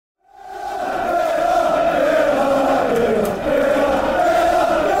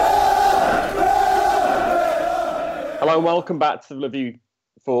Hello and welcome back to the review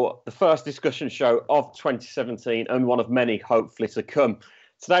for the first discussion show of 2017 and one of many hopefully to come.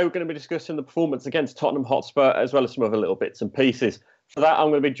 Today we're going to be discussing the performance against Tottenham Hotspur as well as some other little bits and pieces. For that I'm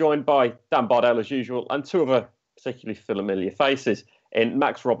going to be joined by Dan Bardell as usual and two other particularly familiar faces in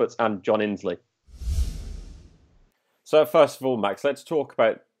Max Roberts and John Inslee. So first of all, Max, let's talk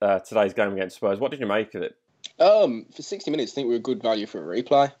about today's game against Spurs. What did you make of it? For 60 minutes, I think we were good value for a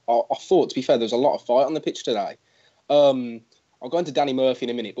replay. I thought, to be fair, there was a lot of fight on the pitch today. I'll go into Danny Murphy in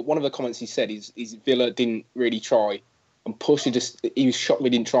a minute, but one of the comments he said is Villa didn't really try and push. He was shocked we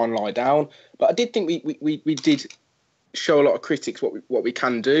didn't try and lie down. But I did think we did show a lot of critics what we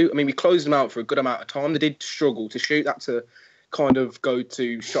can do. I mean, we closed them out for a good amount of time. They did struggle to shoot. That to kind of go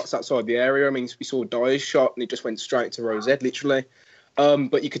to shots outside the area. I mean, we saw Dyer's shot and it just went straight to Rosette, literally.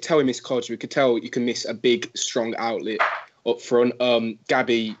 But you could tell he missed Codger. You could tell you can miss a big, strong outlet up front.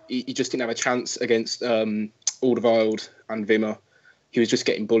 Gabby, he just didn't have a chance against Alderweireld and Wimmer. He was just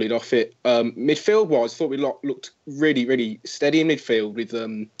getting bullied off it. Midfield-wise, I thought we looked really, really steady in midfield with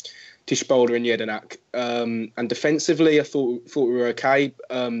Tishbola and Jedinak. And defensively, I thought we were okay.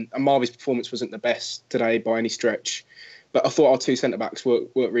 Marvy's performance wasn't the best today by any stretch. But I thought our two centre-backs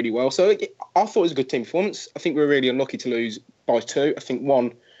worked really well. So I thought it was a good team performance. I think we were really unlucky to lose by two. I think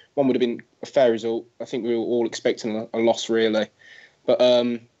one would have been a fair result. I think we were all expecting a loss, really. But,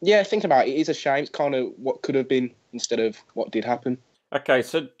 thinking about it, it is a shame. It's kind of what could have been instead of what did happen. Okay,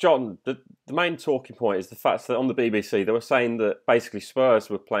 so John, the main talking point is the fact that on the BBC they were saying that basically Spurs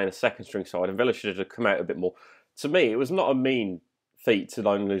were playing a second-string side and Villa should have come out a bit more. To me, it was not a mean feat to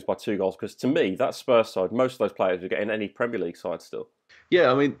only lose by 2 goals because to me, that Spurs side, most of those players were getting any Premier League side still.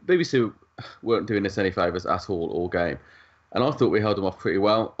 Yeah, I mean, BBC weren't doing us any favours at all game. And I thought we held them off pretty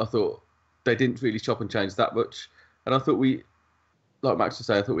well. I thought they didn't really chop and change that much. And I thought like Max was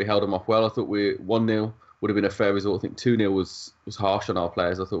saying, I thought we held them off well. I thought 1-0 would have been a fair result. I think 2-0 was harsh on our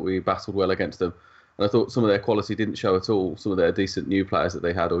players. I thought we battled well against them. And I thought some of their quality didn't show at all. Some of their decent new players that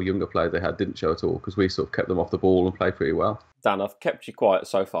they had or younger players they had didn't show at all because we sort of kept them off the ball and played pretty well. Dan, I've kept you quiet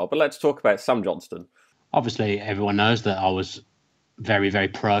so far, but let's talk about Sam Johnston. Obviously, everyone knows that I was very, very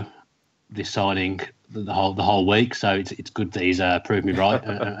pro this signing the whole week, so it's good that he's proved me right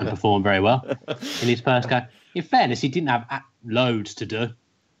and performed very well in his first game. In fairness, he didn't have loads to do,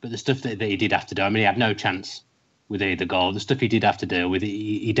 but the stuff that he did have to do, I mean, he had no chance with either goal. The stuff he did have to deal with,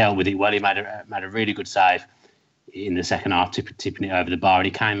 he dealt with it well. He made a really good save in the second half, tipping it over the bar, and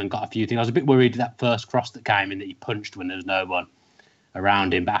he came and got a few things. I was a bit worried that first cross that came in that he punched when there was no one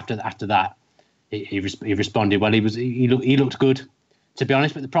around him, but after that, he responded well. He looked good, to be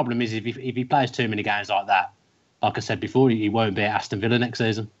honest. But the problem is if he plays too many games like that, like I said before, he won't be at Aston Villa next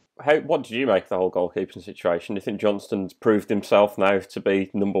season. What did you make of the whole goalkeeping situation? Do you think Johnston's proved himself now to be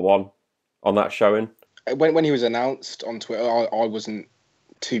number one on that showing? When he was announced on Twitter, I wasn't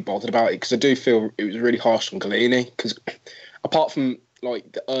too bothered about it because I do feel it was really harsh on Galini because apart from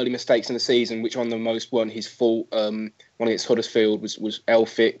like the early mistakes in the season, which on the most weren't his fault, one against Huddersfield was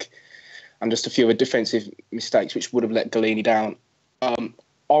Elphick and just a few other defensive mistakes which would have let Galini down. I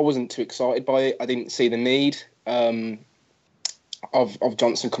wasn't too excited by it. I didn't see the need of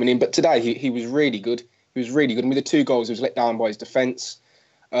Johnson coming in, but today he was really good. He was really good, and with the 2 goals, he was let down by his defence.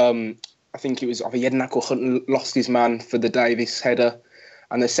 I think it was either Jedinak or Hunt lost his man for the Davis header.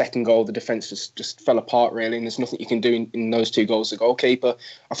 And the second goal, the defence just fell apart, really, and there's nothing you can do in those 2 goals. The goalkeeper,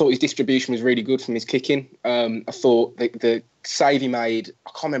 I thought his distribution was really good from his kicking. I thought the save he made,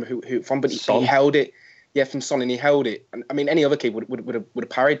 I can't remember who it from, but he held it. Yeah, from Son, and he held it. And, I mean, any other keeper would have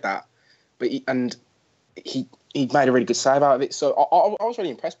parried that. But he made a really good save out of it. So I was really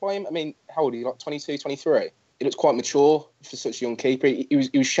impressed by him. I mean, how old are you, like 22, 23? He looks quite mature for such a young keeper. He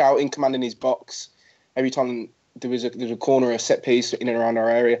was shouting, commanding his box every time there was a corner or a set piece in and around our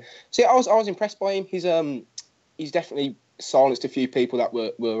area. So yeah, I was impressed by him. He's definitely silenced a few people that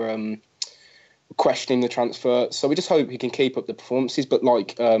were questioning the transfer. So we just hope he can keep up the performances. But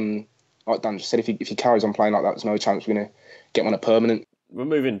like Dan just said, if he carries on playing like that, there's no chance we're going to get him on a permanent. We're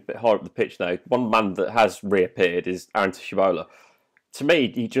moving a bit higher up the pitch now. One man that has reappeared is Aaron Tishbola. To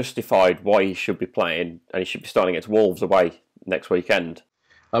me, he justified why he should be playing and he should be starting against Wolves away next weekend.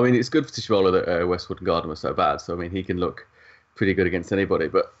 I mean, it's good for Tishbola that Westwood and Gardner were so bad. So, I mean, he can look pretty good against anybody.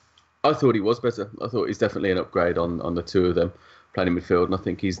 But I thought he was better. I thought he's definitely an upgrade on the 2 of them playing in midfield. And I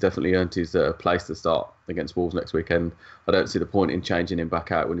think he's definitely earned his place to start against Wolves next weekend. I don't see the point in changing him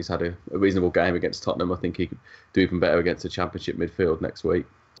back out when he's had a reasonable game against Tottenham. I think he could do even better against the Championship midfield next week.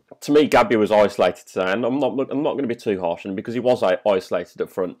 To me, Gabby was isolated today, and I'm not going to be too harsh on him because he was isolated up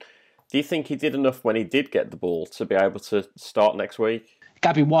front. Do you think he did enough when he did get the ball to be able to start next week?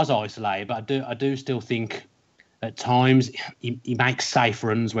 Gabby was isolated, but I do still think At times, he makes safe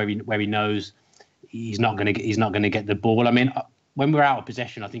runs where he knows he's not going to get the ball. I mean, when we're out of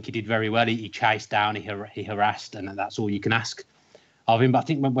possession, I think he did very well. He chased down, he harassed, and that's all you can ask of him. But I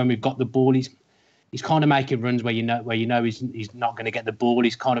think when we've got the ball, he's kind of making runs where you know he's not going to get the ball.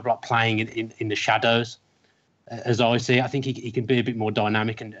 He's kind of like playing in the shadows, as I see it. I think he can be a bit more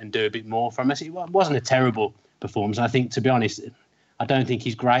dynamic and do a bit more from us. It wasn't a terrible performance. I think, to be honest, I don't think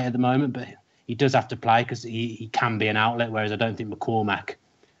he's great at the moment, but he does have to play because he can be an outlet, whereas I don't think McCormack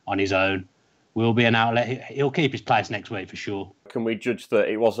on his own will be an outlet. He'll keep his place next week for sure. Can we judge that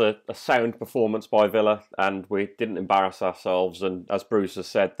it was a sound performance by Villa and we didn't embarrass ourselves? And as Bruce has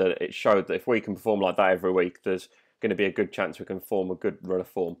said, that it showed that if we can perform like that every week, there's going to be a good chance we can form a good run of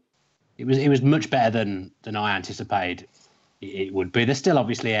form. It was much better than I anticipated it would be. There's still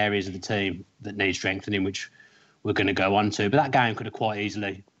obviously areas of the team that need strengthening, which we're going to go on to. But that game could have quite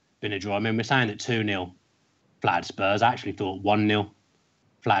easily been a draw. I mean, we're saying that 2-0 flattered Spurs. I actually thought 1-0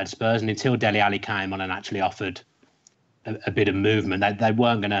 flattered Spurs, and until Dele Alli came on and actually offered a bit of movement, they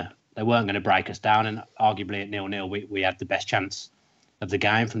weren't going to break us down. And arguably at 0-0, we had the best chance of the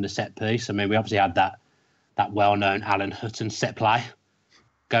game from the set piece. I mean, we obviously had that well-known Alan Hutton set play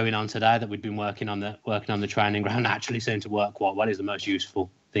going on today that we'd been working on the training ground. Actually seemed to work quite well. It's the most useful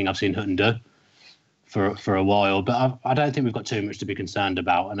thing I've seen Hutton do for a while. But I don't think we've got too much to be concerned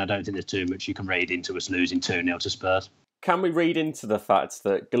about, and I don't think there's too much you can read into us losing 2-0 to Spurs. Can we read into the fact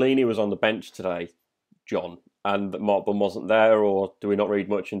that Galini was on the bench today, John, and that Markburn wasn't there, or do we not read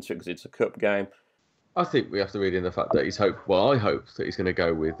much into it because it's a cup game? I think we have to read in the fact that I hope that he's going to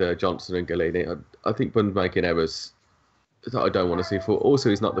go with Johnson and Galini. I think Bunn's making errors that I don't want to see for. Also,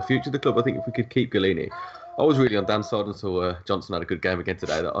 he's not the future of the club. I think if we could keep Galini, I was really on Dan's side until Johnson had a good game again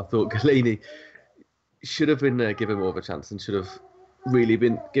today. That I thought Galini should have been given more of a chance and should have really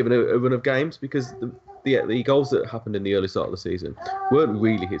been given a run of games, because the goals that happened in the early start of the season weren't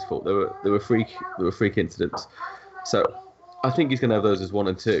really his fault. They were freak incidents. So I think he's going to have those as 1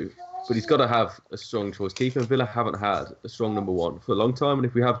 and 2. But he's got to have a strong choice keeper. And Villa haven't had a strong number 1 for a long time. And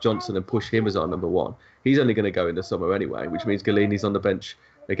if we have Johnson and push him as our number 1, he's only going to go in the summer anyway, which means Galini's on the bench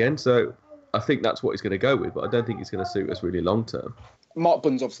again. So I think that's what he's going to go with. But I don't think he's going to suit us really long term. Mark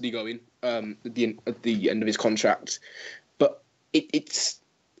Bunn's obviously going at the end of his contract. But it's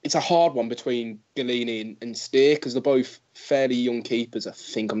a hard one between Galini and Steer, because they're both fairly young keepers. I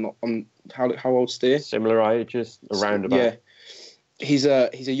think how old Steer? Similar ages, around about. Yeah. He's a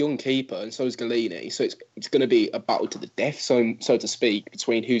young keeper, and so is Galini. So it's going to be a battle to the death, so to speak,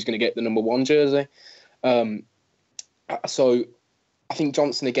 between who's going to get the number 1 jersey. So I think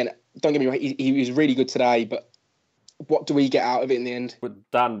Johnson, again, don't get me wrong, he was really good today, but what do we get out of it in the end?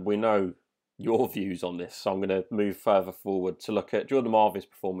 But Dan, we know your views on this, so I'm going to move further forward to look at Jordan Marvi's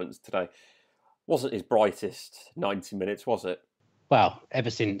performance today. Wasn't his brightest 90 minutes, was it? Well, ever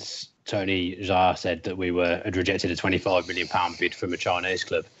since Tony Xia said that we had rejected a £25 million bid from a Chinese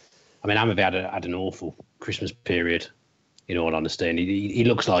club, I mean, Amavi had an awful Christmas period, in all honesty, and he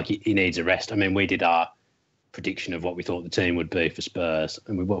looks like he needs a rest. I mean, we did our prediction of what we thought the team would be for Spurs,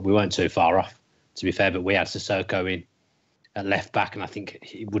 and we weren't too far off, to be fair, but we had Sissoko in at left back, and I think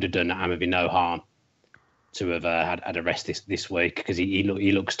it would have done Amavi no harm to have had a rest this week, because he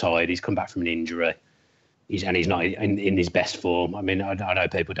looks tired. He's come back from an injury. He's not in his best form. I mean, I know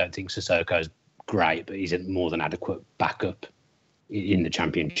people don't think Sissoko's great, but he's a more than adequate backup in the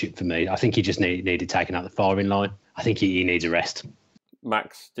Championship for me. I think he just needed taking out the firing line. I think he needs a rest.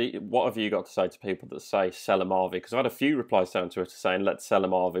 Max, what have you got to say to people that say sell Amavi? Because I've had a few replies down to Twitter saying, let's sell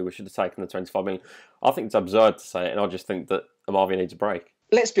Amavi, we should have taken the 25 million. I think it's absurd to say it, and I just think that Amavi needs a break.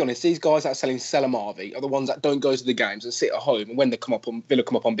 Let's be honest, these guys that are selling sell Amavi are the ones that don't go to the games and sit at home, and when Villa come up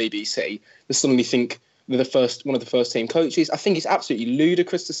on BBC, they suddenly think they're one of the first team coaches. I think it's absolutely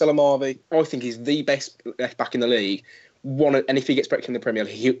ludicrous to sell Amavi. I think he's the best left back in the league. And if he gets back in the Premier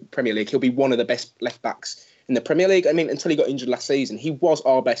League, he'll be one of the best left backs in the Premier League. I mean, until he got injured last season, he was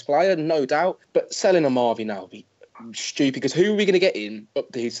our best player, no doubt. But selling Amavi now would be stupid, because who are we going to get in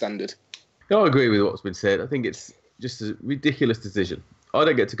up to his standard? No, I agree with what's been said. I think it's just a ridiculous decision. I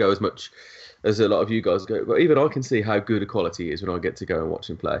don't get to go as much as a lot of you guys go, but even I can see how good a quality he is when I get to go and watch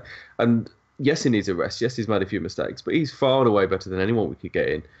him play. And yes, he needs a rest. Yes, he's made a few mistakes, but he's far and away better than anyone we could get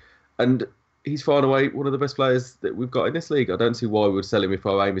in. And he's far and away one of the best players that we've got in this league. I don't see why we would sell him if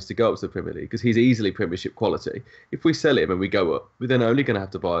our aim is to go up to the Premier League, because he's easily Premiership quality. If we sell him and we go up, we're then only going to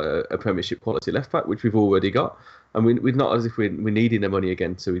have to buy a Premiership quality left back, which we've already got. And we're not as if we're needing the money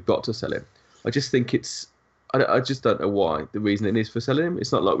again, so we've got to sell him. I just think I just don't know why the reasoning is for selling him.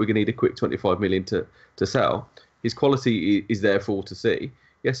 It's not like we're going to need a quick 25 million to sell. His quality is there for all to see.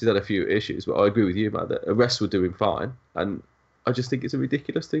 Yes, he's had a few issues, but I agree with you, Matt, that the rest were doing fine. And I just think it's a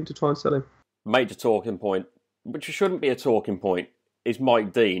ridiculous thing to try and sell him. Major talking point, which shouldn't be a talking point, is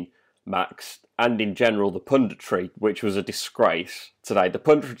Mike Dean, Max, and in general the punditry, which was a disgrace today. The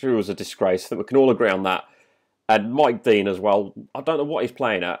punditry was a disgrace. I think we can all agree on that. And Mike Dean as well, I don't know what he's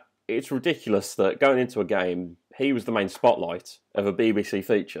playing at. It's ridiculous that going into a game, he was the main spotlight of a BBC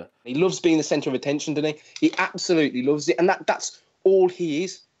feature. He loves being the centre of attention, doesn't he? He absolutely loves it. And that's all he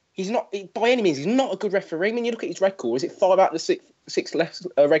is. He's not, by any means, he's not a good referee. I mean, you look at his record, is it 5 out of the six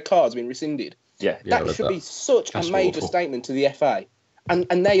red cards been rescinded? Yeah. That should be such a major statement to the FA.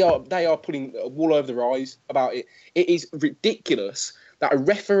 And they are putting wool over their eyes about it. It is ridiculous that a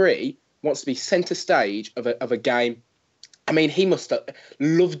referee wants to be centre stage of a game. I mean, he must have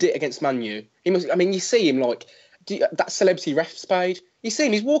loved it against Man U. You see him like that celebrity refs page. You see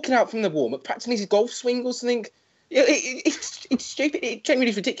him, he's walking out from the warm-up, practicing his golf swing or something. It's stupid. It genuinely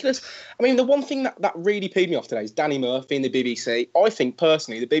is ridiculous. I mean, the one thing that really peed me off today is Danny Murphy and the BBC. I think,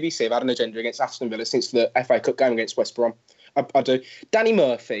 personally, the BBC have had an agenda against Aston Villa since the FA Cup game against West Brom. I do. Danny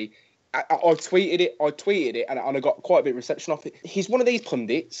Murphy, I tweeted it, and I got quite a bit of reception off it. He's one of these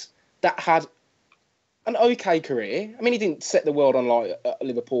pundits that had an okay career. I mean, he didn't set the world on like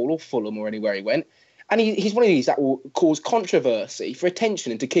Liverpool or Fulham or anywhere he went. And he's one of these that will cause controversy for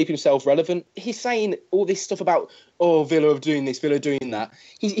attention and to keep himself relevant. He's saying all this stuff about, Villa doing this, Villa doing that.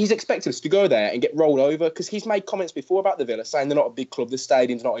 He's expected us to go there and get rolled over because he's made comments before about the Villa saying they're not a big club, the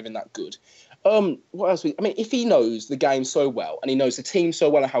stadium's not even that good. What else? If he knows the game so well and he knows the team so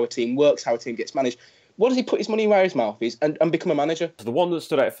well and how a team works, how a team gets managed, what does he put his money where his mouth is and become a manager? The one that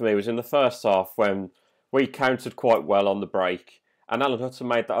stood out for me was in the first half when we countered quite well on the break and Alan Hutton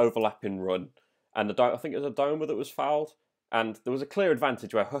made that overlapping run. And I think it was a Doma that was fouled. And there was a clear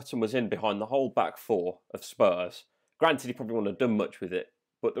advantage where Hutton was in behind the whole back four of Spurs. Granted, he probably wouldn't have done much with it,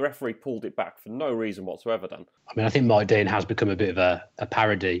 but the referee pulled it back for no reason whatsoever, Dan. I mean, I think Mike Dean has become a bit of a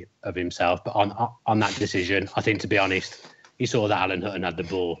parody of himself. But on that decision, I think, to be honest, he saw that Alan Hutton had the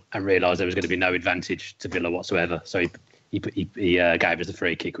ball and realised there was going to be no advantage to Villa whatsoever. So he gave us the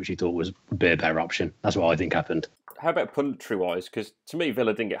free kick, which he thought would be a better option. That's what I think happened. How about punditry-wise? Because to me,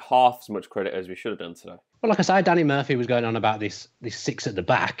 Villa didn't get half as much credit as we should have done today. Well, like I say, Danny Murphy was going on about this six at the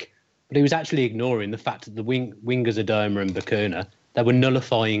back, but he was actually ignoring the fact that the wingers Adoma and Bakuna, they were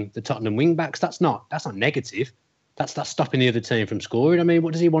nullifying the Tottenham wing-backs. That's not negative. That's stopping the other team from scoring. I mean,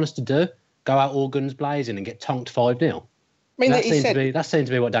 what does he want us to do? Go out all guns blazing and get tonked 5-0? I mean, that seemed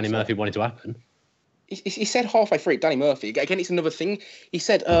to be what Danny Murphy wanted to happen. He said halfway through it, Danny Murphy. Again, it's another thing. He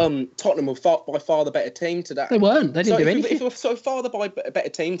said Tottenham were by far the better team today. They weren't. They didn't do anything. If they were so far the better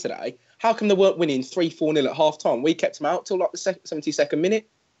team today, how come they weren't winning 3-4-0 at half-time? We kept them out till like the 72nd minute.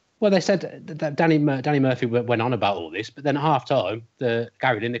 Well, they said that Danny Murphy went on about all this, but then at half-time, Gary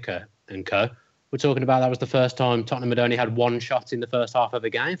Lineker and co were talking about that was the first time Tottenham had only had one shot in the first half of a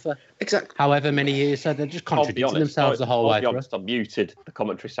game for however many years. So they're just contradicting themselves the whole way through. I muted the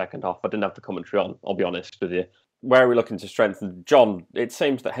commentary second half. I didn't have the commentary on, I'll be honest with you. Where are we looking to strengthen? John, it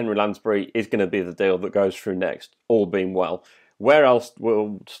seems that Henry Lansbury is going to be the deal that goes through next, all being well. Where else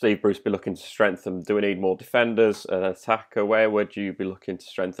will Steve Bruce be looking to strengthen? Do we need more defenders, an attacker? Where would you be looking to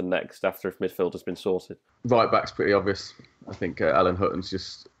strengthen next after if midfield has been sorted? Right back's pretty obvious. I think Alan Hutton's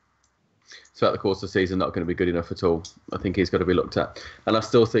just, throughout the course of the season, not going to be good enough at all. I think he's got to be looked at. And I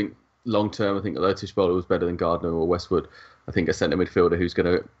still think, long term, I think although Tish Bowler was better than Gardner or Westwood, I think a centre midfielder who's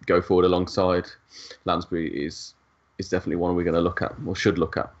going to go forward alongside Lansbury is definitely one we're going to look at, or should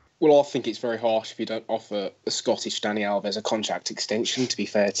look at. Well, I think it's very harsh if you don't offer a Scottish Danny Alves a contract extension, to be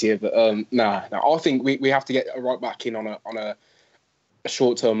fair to you. But I think we have to get a right back in on a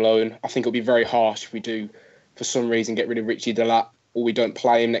short-term loan. I think it'll be very harsh if we do, for some reason, get rid of Richie Delap or we don't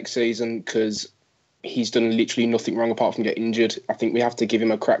play him next season because he's done literally nothing wrong apart from get injured. I think we have to give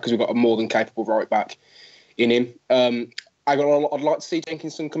him a crack because we've got a more than capable right back in him. I'd like to see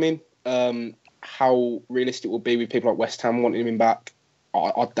Jenkinson come in. How realistic it will be with people like West Ham wanting him back,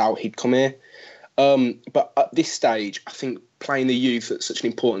 I doubt he'd come here. But at this stage, I think playing the youth at such an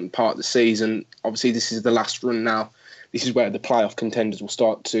important part of the season, obviously this is the last run now. This is where the playoff contenders will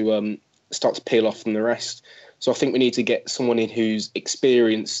start to peel off from the rest. So I think we need to get someone in who's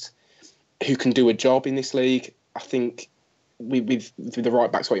experienced, who can do a job in this league. I think with the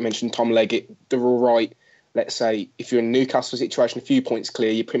right backs, what you mentioned, Tom Leggett, they're all right. Let's say if you're in a Newcastle situation, a few points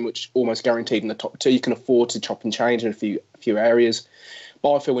clear, you're pretty much almost guaranteed in the top two. You can afford to chop and change in a few areas.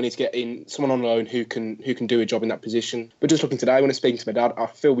 But I feel we need to get in someone on loan who can do a job in that position. But just looking today, when I was speaking to my dad, I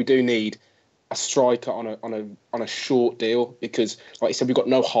feel we do need a striker on a short deal because, like you said, we've got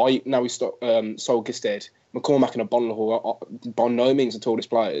no height now. We stop Sol Gestead, McCormack, and Bonlahor are by no means the tallest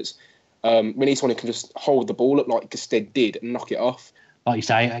players. We need someone who can just hold the ball up like Gestead did and knock it off. Like you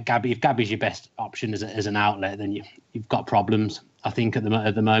say, Gabby, if Gabby's your best option as an outlet, then you've got problems. I think at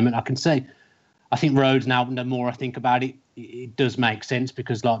the moment, I can say, I think Rhodes now. The more I think about it, it does make sense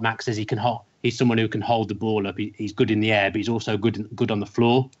because, like Max says, he's someone who can hold the ball up. He's good in the air, but he's also good on the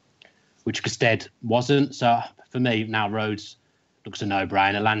floor, which Gestead wasn't. So for me now, Rhodes looks a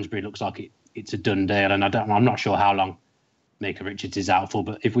no-brainer. Lansbury looks like it's a done deal, and I'm not sure how long Mika Richards is out for.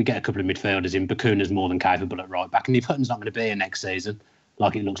 But if we get a couple of midfielders in, Bakuna's more than capable at right back, and if Hutton's not going to be here next season,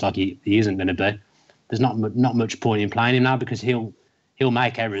 like it looks like he isn't going to be, there's not much point in playing him now because he'll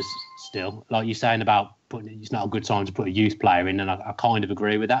make errors still. Like you're saying about it's not a good time to put a youth player in, and I kind of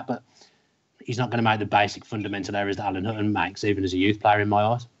agree with that. But he's not going to make the basic fundamental errors that Alan Hutton makes, even as a youth player in my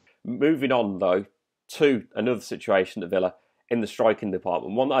eyes. Moving on though to another situation at Villa in the striking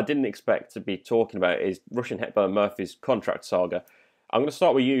department, one that I didn't expect to be talking about is Rushian Hepburn Murphy's contract saga. I'm going to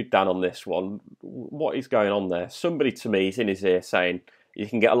start with you, Dan, on this one. What is going on there? Somebody to me is in his ear saying you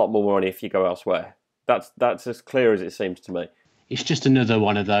can get a lot more money if you go elsewhere. That's as clear as it seems to me. It's just another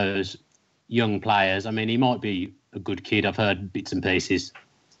one of those young players. I mean, he might be a good kid. I've heard bits and pieces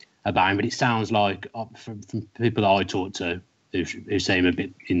about him, but it sounds like from people that I talk to who seem a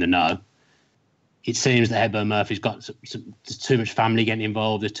bit in the know, it seems that Hepburn Murphy's got there's too much family getting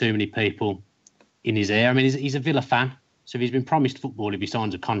involved. There's too many people in his ear. I mean, he's a Villa fan, so if he's been promised football, if he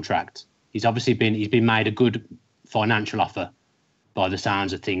signs a contract, he's been made a good financial offer by the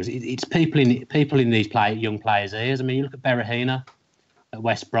sounds of things. It's people in these young players' ears. I mean, you look at Berahino at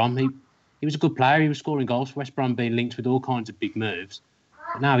West Brom. He was a good player. He was scoring goals for West Brom, being linked with all kinds of big moves.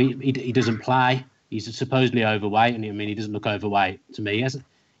 But now he doesn't play. He's supposedly overweight, and I mean, he doesn't look overweight to me.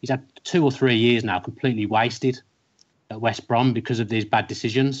 He's had 2 or 3 years now completely wasted at West Brom because of these bad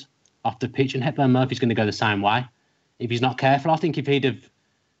decisions off the pitch. And Hepburn Murphy's going to go the same way if he's not careful. I think if he'd have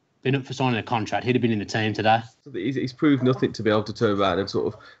been up for signing a contract, he'd have been in the team today. He's proved nothing to be able to turn around and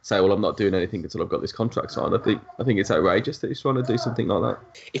sort of say, well, I'm not doing anything until I've got this contract signed. I think it's outrageous that he's trying to do something like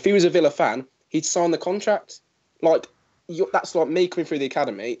that. If he was a Villa fan, he'd sign the contract. That's like me coming through the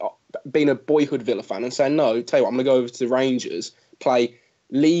academy, being a boyhood Villa fan and saying, no, tell you what, I'm going to go over to the Rangers, play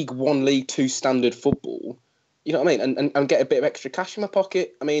League 1, League 2 standard football, you know what I mean, and get a bit of extra cash in my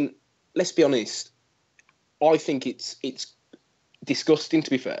pocket. I mean, let's be honest, I think it's disgusting, to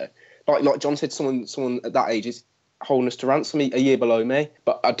be fair. Like John said, someone at that age is holding us to ransom a year below me,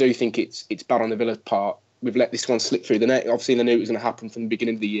 but I do think it's bad on the Villa part. We've let this one slip through the net. Obviously, they knew it was going to happen from the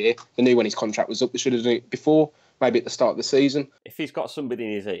beginning of the year. They knew when his contract was up. They should have done it before, maybe at the start of the season. If he's got somebody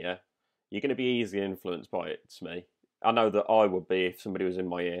in his ear, you're going to be easily influenced by it, to me. I know that I would be if somebody was in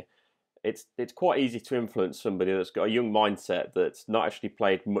my ear. It's quite easy to influence somebody that's got a young mindset that's not actually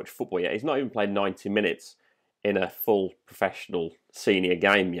played much football yet. He's not even played 90 minutes in a full professional senior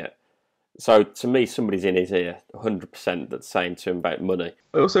game yet. So to me, somebody's in his ear 100% that's saying to him about money.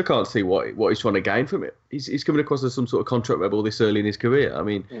 I also can't see what he's trying to gain from it. He's coming across as some sort of contract rebel this early in his career. I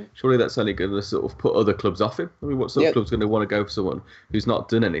mean, surely that's only going to sort of put other clubs off him. I mean, what sort of club's going to want to go for someone who's not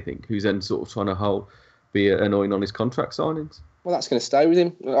done anything, who's then sort of trying to be annoying on his contract signings? Well, that's going to stay with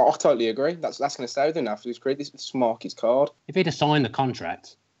him. I totally agree. That's going to stay with him now for his career. This is mark his card. If he'd have signed the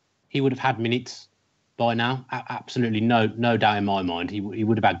contract, he would have had minutes by now. Absolutely no doubt in my mind. He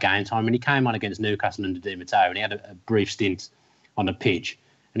would have had game time. And he came on against Newcastle under Di Matteo, and he had a brief stint on the pitch,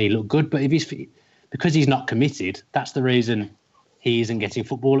 and he looked good. But because he's not committed, that's the reason he isn't getting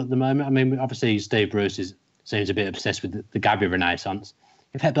football at the moment. I mean, obviously Steve Bruce seems a bit obsessed with the Gabby renaissance.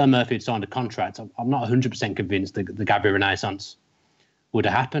 If Hepburn Murphy had signed a contract, I'm not 100% convinced the Gabby renaissance would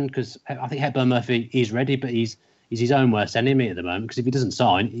have happened, because I think Hepburn Murphy is ready, but he's his own worst enemy at the moment, because if he doesn't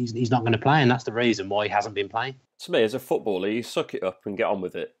sign, he's not going to play, and that's the reason why he hasn't been playing. To me, as a footballer, you suck it up and get on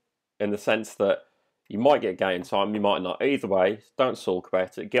with it, in the sense that you might get game time, you might not. Either way, don't sulk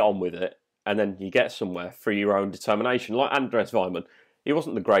about it, get on with it, and then you get somewhere through your own determination. Like Andres Weimann, he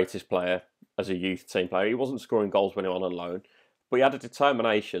wasn't the greatest player as a youth team player. He wasn't scoring goals when he went on loan. But he had a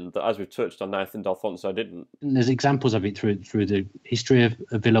determination that, as we've touched on, Nathan D'Alfonso didn't. And there's examples of it through the history of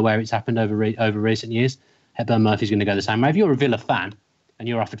Villa where it's happened over recent years. Hepburn Murphy's going to go the same way. If you're a Villa fan and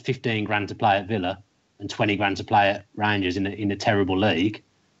you're offered 15 grand to play at Villa and 20 grand to play at Rangers in a terrible league,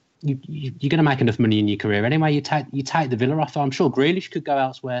 you're going to make enough money in your career anyway. You take the Villa offer. I'm sure Grealish could go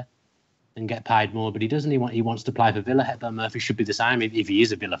elsewhere and get paid more, but he doesn't. He wants to play for Villa. Hepburn Murphy should be the same if he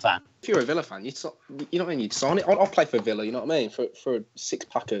is a Villa fan. If you're a Villa fan, you know what I mean, you'd sign it. I'll play for Villa, you know what I mean, for a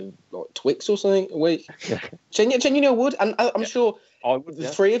 6-pack of like Twix or something a week. Genuinely would, and I'm sure I would, the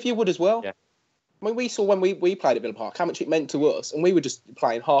three of you would as well. Yeah. I mean, we saw when we played at Villa Park how much it meant to us, and we were just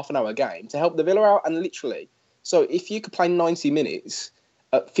playing half an hour game to help the Villa out, and literally. So if you could play 90 minutes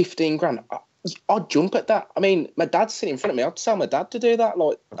at 15 grand, I'd jump at that. I mean, my dad's sitting in front of me. I'd tell my dad to do that.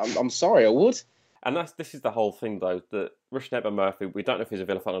 Like, I'm sorry, I would. And this is the whole thing, though, that Rushian Hepburn Murphy, we don't know if he's a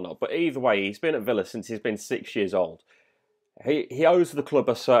Villa fan or not, but either way, he's been at Villa since he's been 6 years old. He owes the club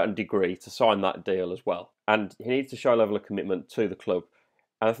a certain degree to sign that deal as well. And he needs to show a level of commitment to the club.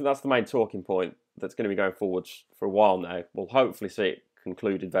 And I think that's the main talking point that's going to be going forwards for a while now. We'll hopefully see it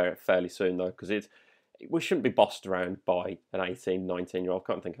concluded fairly soon, though, because we shouldn't be bossed around by an 18, 19-year-old.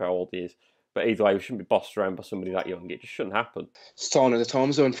 I can't think of how old he is. But either way, we shouldn't be bossed around by somebody that young. It just shouldn't happen. It's sign of the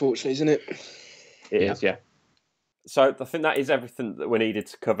times, though, unfortunately, isn't it? It is, yeah. So I think that is everything that we needed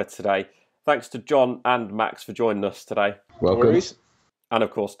to cover today. Thanks to John and Max for joining us today. Welcome. And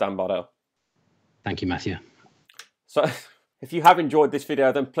of course, Dan Bardell. Thank you, Matthew. So if you have enjoyed this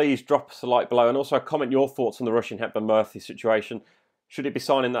video, then please drop us a like below and also comment your thoughts on the Rushian Hepburn Murphy situation. Should he be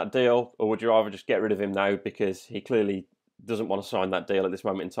signing that deal, or would you rather just get rid of him now because he clearly doesn't want to sign that deal at this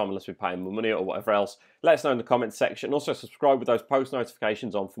moment in time unless we pay him more money or whatever else? Let us know in the comments section. And also subscribe with those post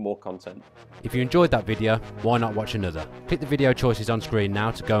notifications on for more content. If you enjoyed that video, why not watch another? Click the video choices on screen now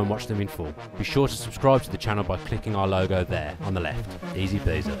to go and watch them in full. Be sure to subscribe to the channel by clicking our logo there on the left. Easy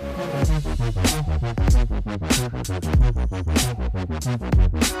peasy.